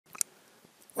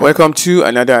Welcome to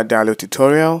another Adalo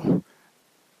tutorial.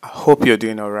 I hope you're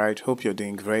doing alright, hope you're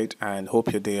doing great, and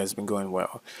hope your day has been going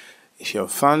well. If you're a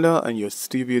founder and you're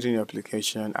still building your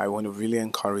application, I want to really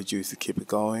encourage you to keep it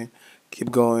going,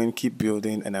 keep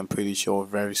building, and I'm pretty sure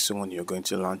very soon you're going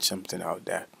to launch something out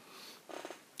there.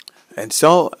 And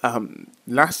so,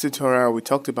 last tutorial we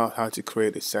talked about how to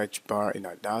create a search bar in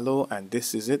Adalo, and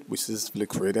this is it. We successfully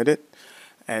created it.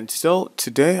 And so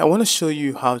today I want to show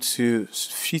you how to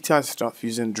filter stuff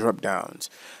using drop downs.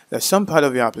 There's some part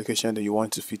of your application that you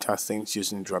want to filter things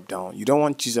using drop down. You don't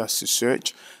want users to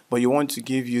search, but you want to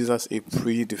give users a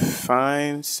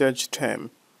predefined search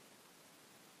term.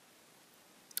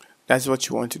 That's what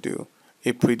you want to do.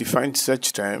 A predefined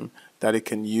search term that it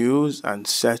can use and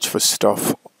search for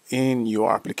stuff in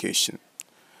your application.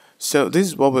 So this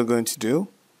is what we're going to do.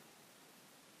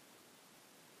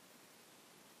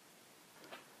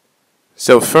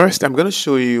 So first, I'm going to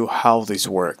show you how this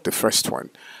works. The first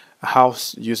one, how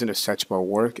using a search bar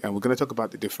work, and we're going to talk about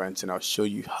the difference, and I'll show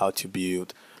you how to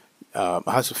build, how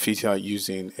to filter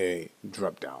using a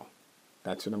drop down.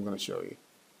 That's what I'm going to show you.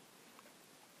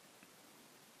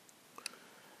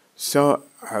 So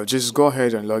I'll just go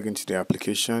ahead and log into the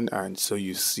application, and so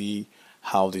you see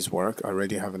how this works. I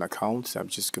already have an account, so I'm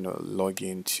just going to log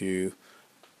into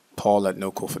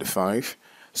Paul@NoCode45.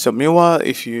 So meanwhile,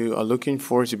 if you are looking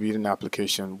forward to building an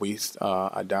application with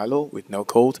Adalo with no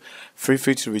code, feel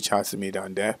free to reach out to me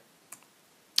down there.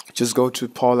 Just go to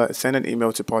Paula, send an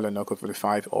email to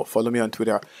Paul@NoCode45 or follow me on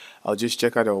Twitter. I'll just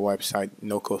check out our website,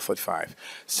 NoCode45.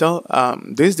 So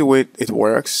this is the way it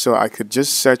works. So I could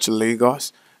just search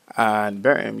Lagos and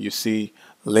bam, you see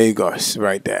Lagos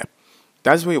right there.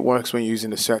 That's the way it works when you're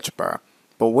using the search bar.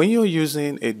 But when you're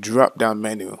using a drop down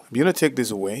menu, I'm going to take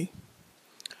this away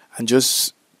and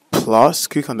just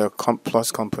click on the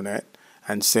plus component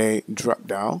and say drop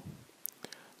down.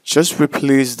 Just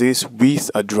replace this with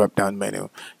a drop down menu.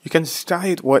 You can style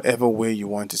it whatever way you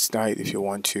want to style it if you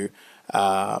want to.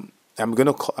 I'm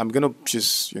gonna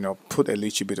just put a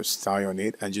little bit of style on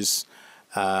it and just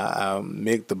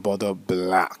make the border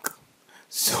black.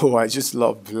 So I just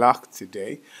love black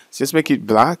today. So just make it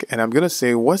black, and I'm gonna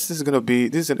say what's this gonna be?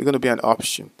 This is gonna be an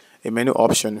option, a menu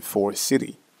option for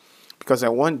city, because I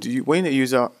want when a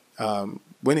user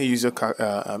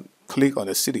click on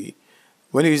the city,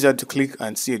 when a user to click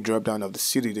and see a drop down of the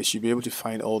city, they should be able to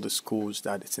find all the schools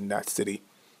that it's in that city.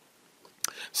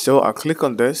 So I'll click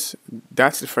on this.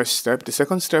 That's the first step. The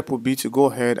second step would be to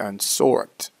go ahead and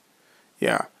sort.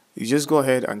 Yeah, you just go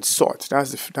ahead and sort.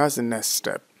 That's the next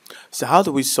step. So how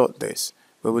do we sort this?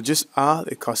 We will just add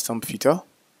a custom filter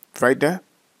right there.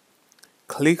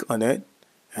 Click on it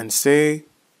and say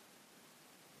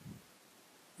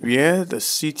where the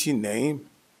city name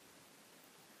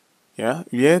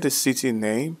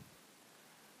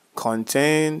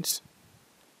contains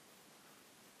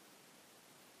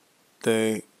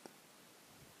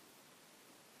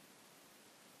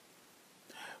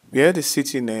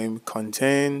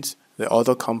the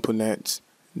other component's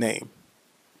name.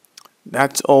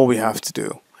 That's all we have to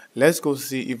do. Let's go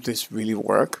see if this really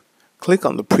works. Click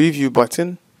on the preview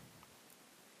button.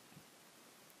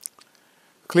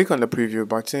 Click on the preview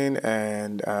button,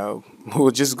 and we'll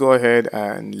just go ahead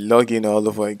and log in all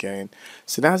over again.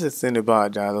 So that's the thing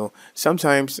about Adalo.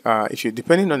 Sometimes if you're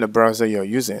depending on the browser you're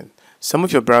using, some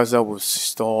of your browser will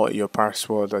store your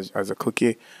password as a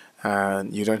cookie,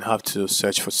 and you don't have to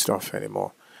search for stuff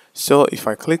anymore. So if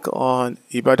I click on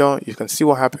Ibadan, you can see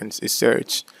what happens. It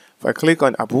search. If I click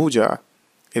on Abuja,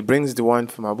 it brings the one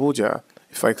from Abuja.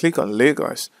 If I click on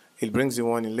Lagos, it brings the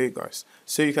one in Lagos.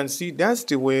 So you can see that's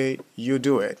the way you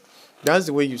do it. That's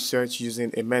the way you search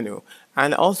using a menu.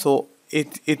 And also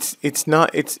it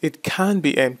can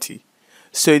be empty.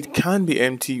 So it can be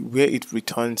empty where it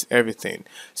returns everything.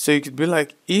 So you could be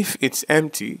like, if it's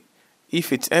empty,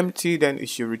 then it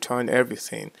should return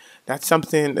everything. That's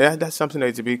something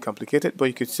that's a bit complicated, but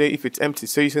you could say if it's empty.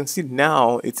 So you can see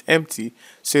now it's empty,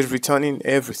 so it's returning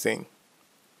everything.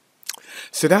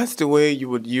 So that's the way you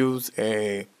would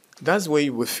that's the way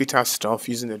you would filter stuff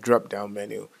using a drop down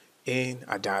menu in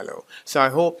Adalo. So I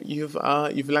hope you've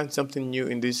learned something new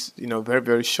in this very,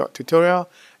 very short tutorial,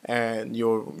 and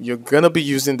you're gonna be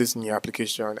using this in your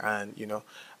application and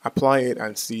apply it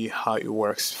and see how it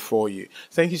works for you.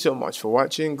 Thank you so much for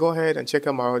watching. Go ahead and check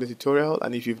out my other tutorial,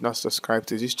 and if you've not subscribed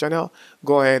to this channel,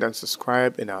 go ahead and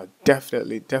subscribe, and I'll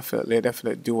definitely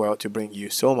do well to bring you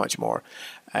so much more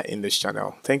in this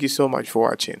channel. Thank you so much for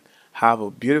watching. Have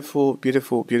a beautiful,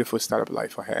 beautiful, beautiful startup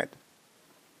life ahead.